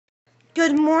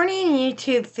Good morning,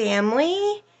 YouTube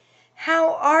family.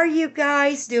 How are you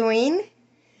guys doing?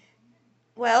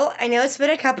 Well, I know it's been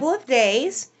a couple of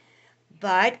days,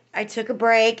 but I took a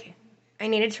break. I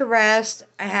needed to rest.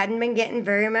 I hadn't been getting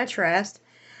very much rest,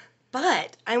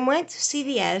 but I went to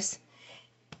CVS,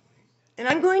 and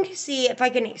I'm going to see if I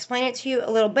can explain it to you a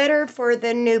little better for the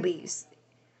newbies.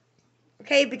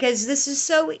 Okay, because this is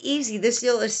so easy. This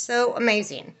deal is so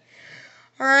amazing.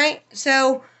 Alright,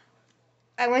 so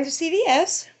I went to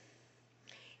CVS,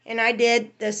 and I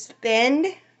did the spend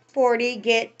 40,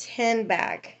 get 10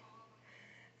 back.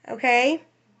 Okay?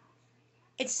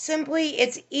 It's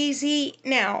easy.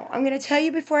 Now, I'm going to tell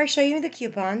you before I show you the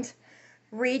coupons.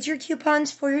 Read your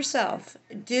coupons for yourself.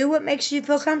 Do what makes you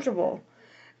feel comfortable.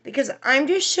 Because I'm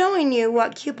just showing you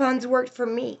what coupons worked for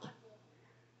me.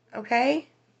 Okay?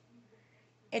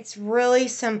 It's really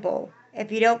simple.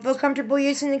 If you don't feel comfortable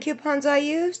using the coupons I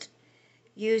used,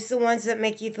 use the ones that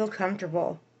make you feel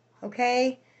comfortable.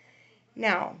 Okay?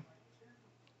 Now,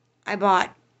 I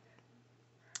bought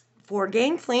 4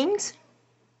 Gang Flings.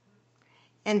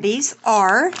 And these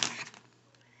are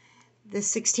the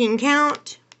 16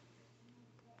 count.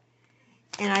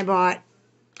 And I bought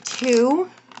 2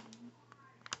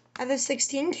 of the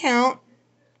 16 count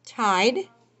Tide.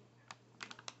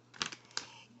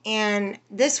 And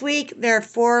this week they're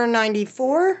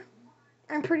 $4.94.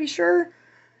 I'm pretty sure.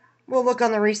 We'll look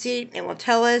on the receipt and it will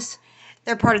tell us.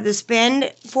 They're part of the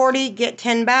spend 40, get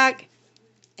 10 back.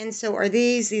 And so are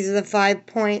these. These are the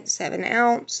 5.7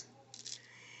 ounce.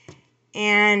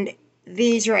 And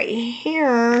these right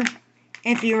here,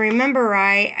 if you remember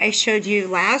right, I showed you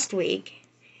last week.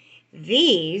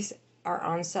 These are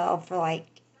on sale for like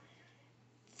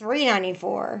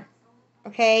 $3.94.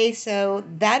 Okay, so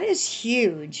that is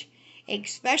huge,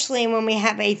 especially when we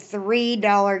have a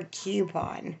 $3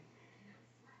 coupon.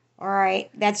 Alright,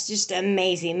 that's just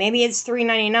amazing. Maybe it's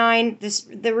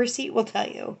 $3.99. The receipt will tell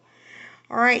you.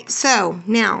 Alright, so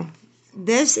now,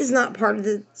 this is not part of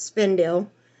the spend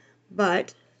deal,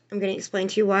 but I'm going to explain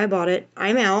to you why I bought it.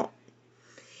 I'm out,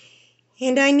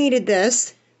 and I needed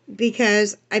this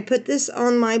because I put this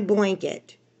on my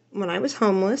blanket when I was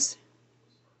homeless.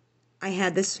 I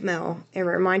had this smell. It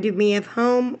reminded me of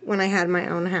home when I had my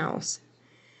own house.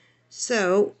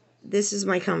 So, this is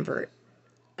my comfort.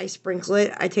 I sprinkle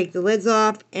it, I take the lids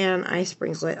off, and I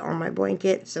sprinkle it on my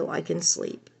blanket so I can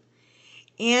sleep.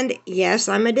 And yes,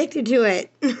 I'm addicted to it.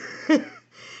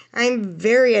 I'm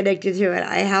very addicted to it.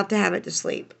 I have to have it to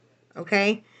sleep.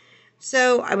 Okay?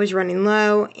 So, I was running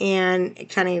low, and it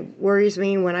kind of worries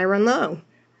me when I run low.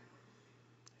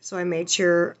 So, I made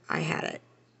sure I had it.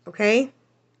 Okay?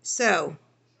 So,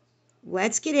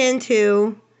 let's get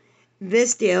into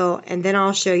this deal, and then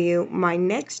I'll show you my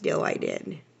next deal I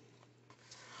did.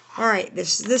 Alright,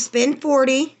 this is the spend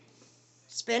 40.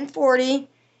 Spend 40,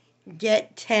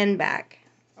 get 10 back.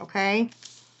 Okay?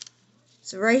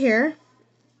 So, right here,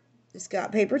 it's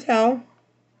got paper towel.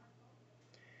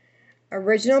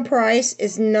 Original price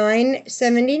is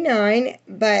 $9.79,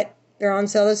 but they're on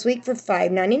sale this week for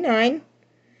 $5.99.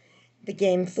 The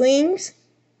Game Flings,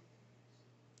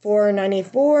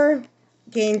 $4.94.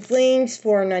 Game Flings,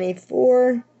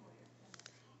 $4.94.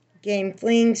 Game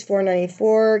Flings,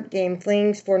 $4.94. Game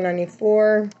Flings,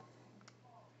 $4.94.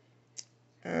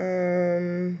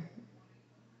 I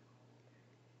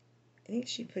think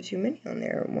she put too many on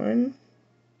there. 1,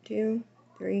 2,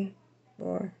 3,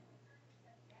 4.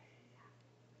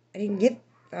 I didn't get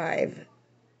 5.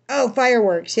 Oh,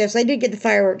 fireworks. Yes, I did get the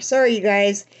fireworks. Sorry, you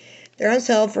guys. They're on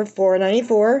sale for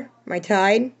 $4.94. My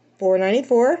Tide,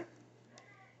 $4.94.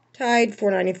 Tide,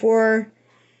 $4.94.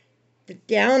 The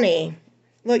Downy.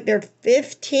 Look, they're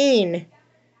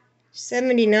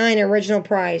 $15.79 original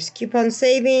price. Coupon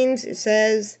savings, it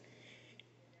says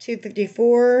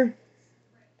 $2.54.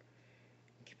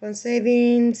 Coupon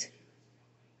savings,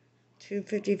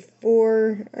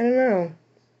 $2.54. I don't know.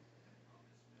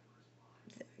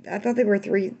 I thought they were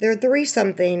 3. They're 3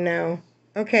 something now.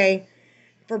 Okay.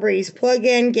 FREEBIES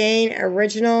plug-in gain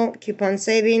original coupon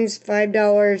savings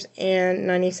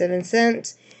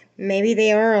 $5.97. Maybe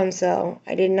they are on sale.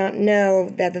 I did not know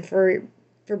that the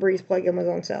FREEBIES plug-in was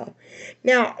on sale.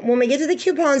 Now, when we get to the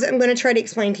coupons, I'm going to try to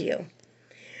explain to you.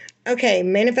 Okay,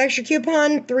 manufacturer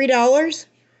coupon, $3.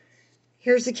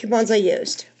 Here's the coupons I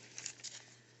used.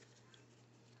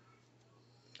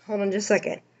 Hold on just a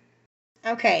second.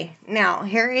 Okay, now,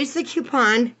 here is the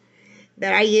coupon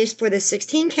that I used for the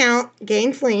 16 count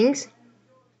Game Flings.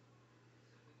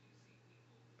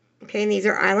 Okay, and these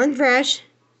are Island Fresh.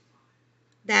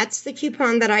 That's the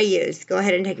coupon that I used. Go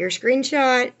ahead and take your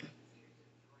screenshot.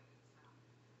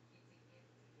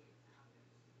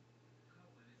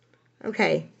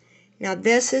 Okay, Now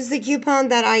this is the coupon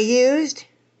that I used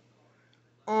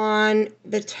on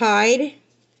the Tide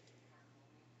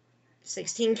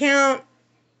 16 count,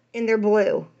 and they're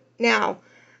blue. Now,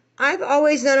 I've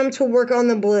always known them to work on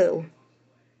the blue,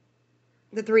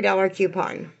 the $3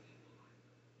 coupon.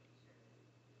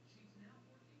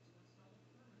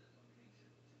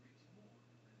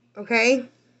 Okay?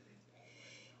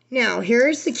 Now,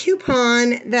 here's the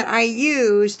coupon that I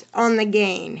used on the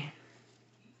gain.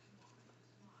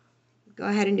 Go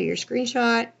ahead and do your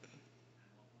screenshot.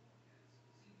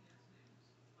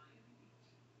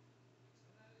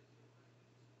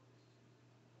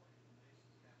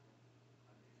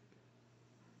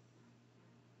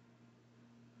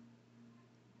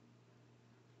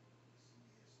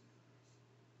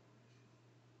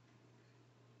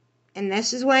 And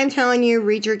this is why I'm telling you,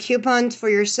 read your coupons for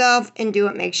yourself and do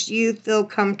what makes you feel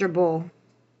comfortable.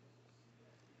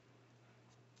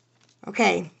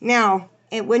 Okay, now,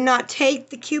 it would not take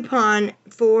the coupon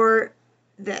for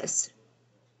this.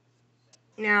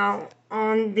 Now,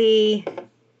 on the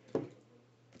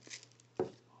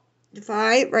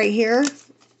Defy right here,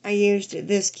 I used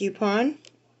this coupon,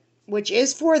 which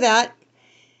is for that.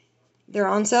 They're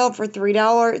on sale for $3,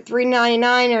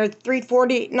 $3.99 or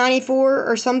 $3.94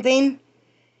 or something.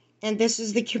 And this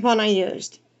is the coupon I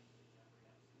used.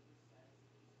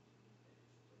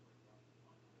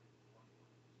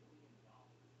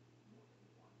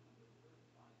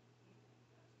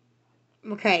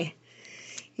 Okay.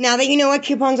 Now that you know what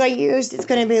coupons I used, it's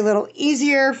going to be a little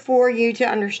easier for you to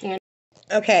understand.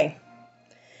 Okay.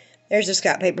 There's a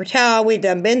Scott paper towel. We've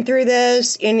been through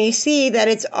this. And you see that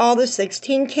it's all the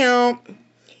 16 count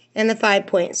and the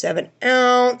 5.7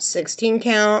 ounce, 16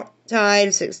 count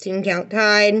Tide, 16 count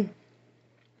Tide.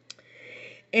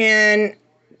 And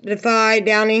the Defy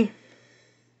Downy.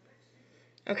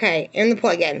 Okay, and the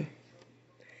plug-in.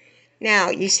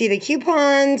 Now, you see the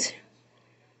coupons.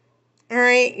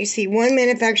 Alright, you see one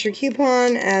manufacturer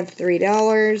coupon of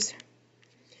 $3.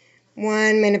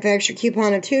 One manufacturer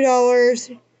coupon of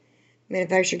 $2.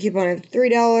 Manufacturer coupon of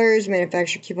 $3.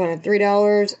 Manufacturer coupon of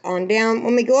 $3. On down.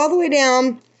 When we go all the way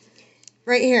down,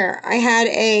 right here, I had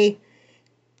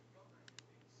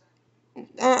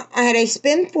a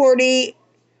spend 40,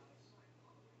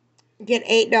 get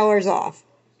 $8 off.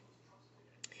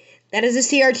 That is a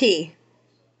CRT.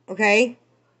 Okay?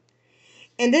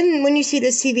 And then when you see the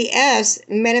CVS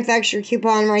manufacturer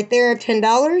coupon right there of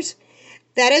 $10,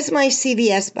 that is my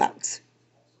CVS bucks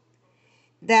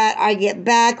that I get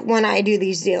back when I do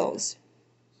these deals.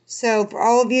 So for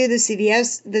all of you, the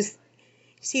CVS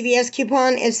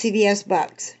coupon is CVS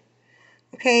bucks.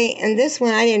 Okay, and this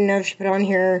one I didn't know if she put on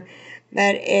here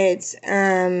that it's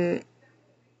 2%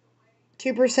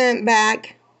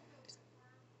 back,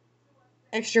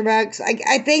 extra bucks.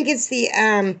 I think it's the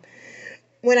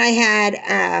when I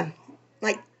had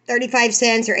like 35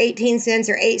 cents or 18 cents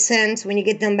or 8 cents when you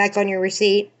get them back on your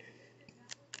receipt.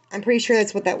 I'm pretty sure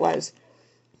that's what that was.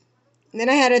 And then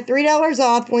I had a $3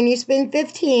 off when you spend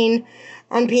 15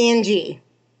 on P&G.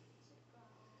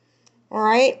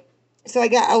 Alright, so I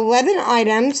got 11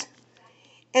 items,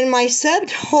 and my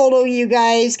subtotal, you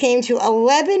guys, came to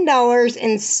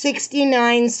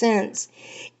 $11.69.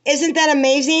 Isn't that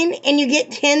amazing? And you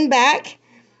get 10 back.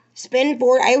 Spend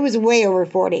 40. I was way over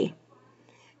 40.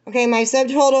 Okay, my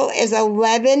subtotal is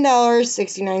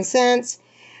 $11.69.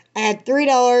 I had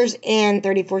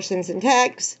 $3.34 in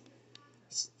tax.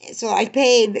 So I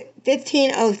paid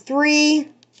 $15.03.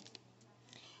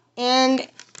 And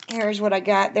here's what I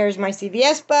got. There's my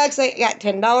CVS bucks. I got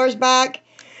 $10 back.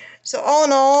 So all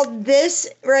in all, this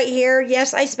right here,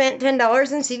 yes, I spent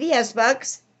 $10 in CVS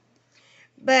bucks.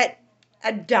 But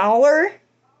 $1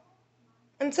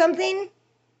 and something,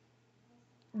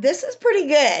 this is pretty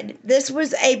good. This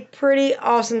was a pretty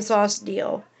awesome sauce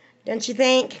deal, don't you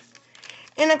think?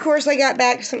 And of course, I got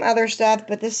back some other stuff,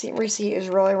 but this receipt is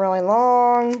really, really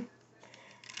long.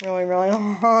 Really, really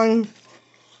long.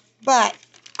 But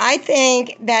I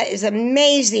think that is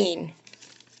amazing.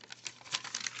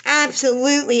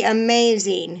 Absolutely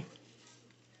amazing.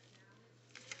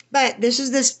 But this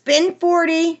is the spend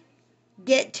 40,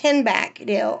 get 10 back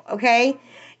deal, okay?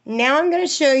 Now I'm going to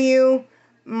show you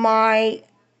my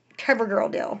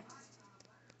CoverGirl deal.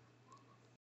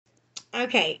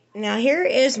 Okay, now here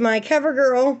is my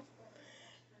CoverGirl.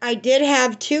 I did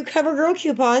have 2 CoverGirl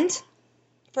coupons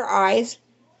for eyes.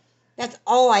 That's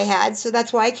all I had, so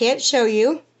that's why I can't show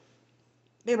you.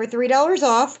 They were $3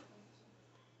 off.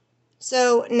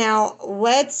 So now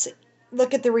let's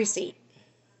look at the receipt.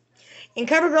 And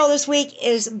CoverGirl this week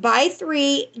is buy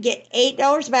 3, get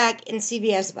 $8 back in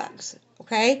CVS bucks.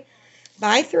 Okay?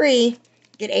 Buy 3,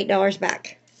 get $8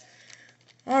 back.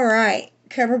 Alright.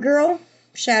 CoverGirl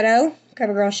Shadow.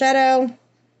 CoverGirl Shadow.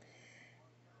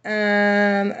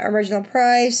 Original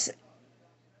price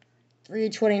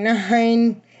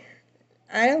 $3.29.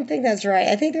 I don't think that's right.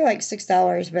 I think they're like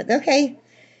 $6, but okay.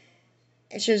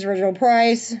 It shows original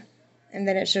price, and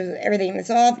then it shows everything that's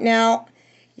off. Now,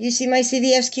 you see my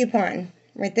CVS coupon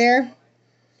right there?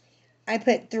 I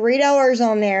put $3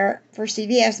 on there for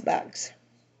CVS bucks.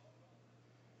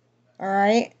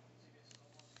 Alright.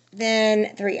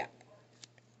 Then three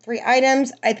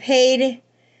items. I paid,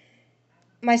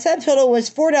 my subtotal was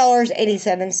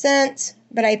 $4.87,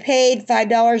 but I paid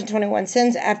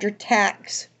 $5.21 after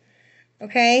tax.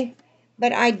 Okay?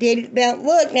 But I did,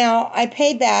 look now, I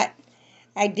paid that.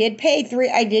 I did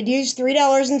use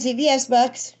 $3 in CVS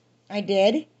bucks. I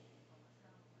did.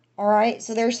 Alright,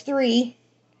 so there's 3.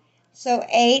 So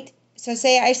 8. So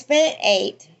say I spent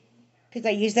 8. Because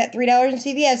I used that $3 in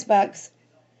CVS bucks.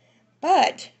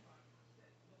 But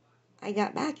I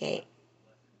got back 8.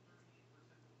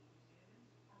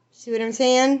 See what I'm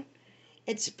saying?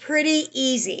 It's pretty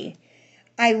easy.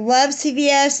 I love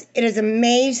CVS. It is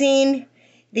amazing.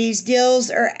 These deals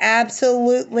are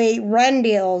absolutely run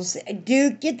deals.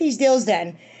 Do get these deals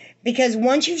done. Because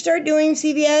once you start doing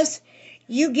CVS,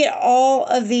 you get all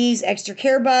of these extra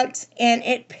care bucks, and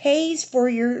it pays for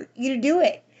you to do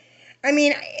it. I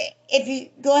mean, if you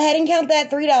go ahead and count that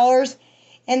 $3,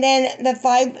 and then the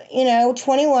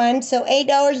 21, so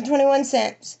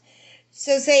 $8.21.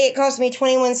 So say it cost me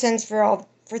 21 cents for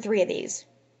 3 of these.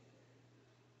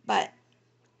 But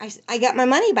I got my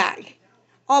money back.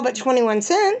 All but 21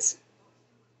 cents.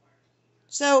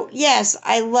 So, yes,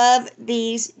 I love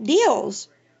these deals.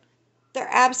 They're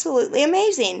absolutely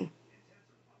amazing.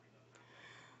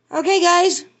 Okay,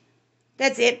 guys.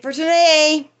 That's it for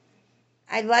today.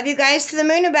 I love you guys to the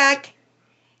moon and back.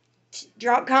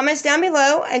 Drop comments down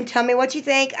below and tell me what you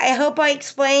think. I hope I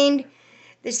explained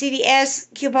the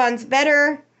CVS coupons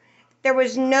better. There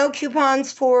was no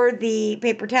coupons for the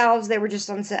paper towels. They were just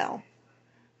on sale.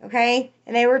 Okay?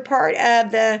 And they were part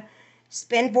of the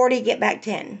spend 40, get back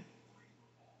 10.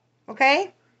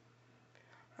 Okay?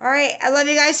 Alright, I love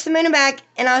you guys to the moon and back,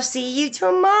 and I'll see you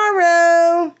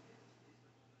tomorrow.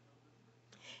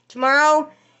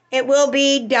 Tomorrow, it will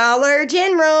be Dollar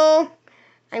General.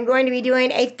 I'm going to be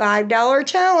doing a $5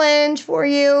 challenge for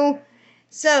you.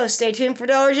 So, stay tuned for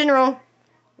Dollar General.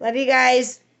 Love you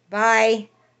guys. Bye.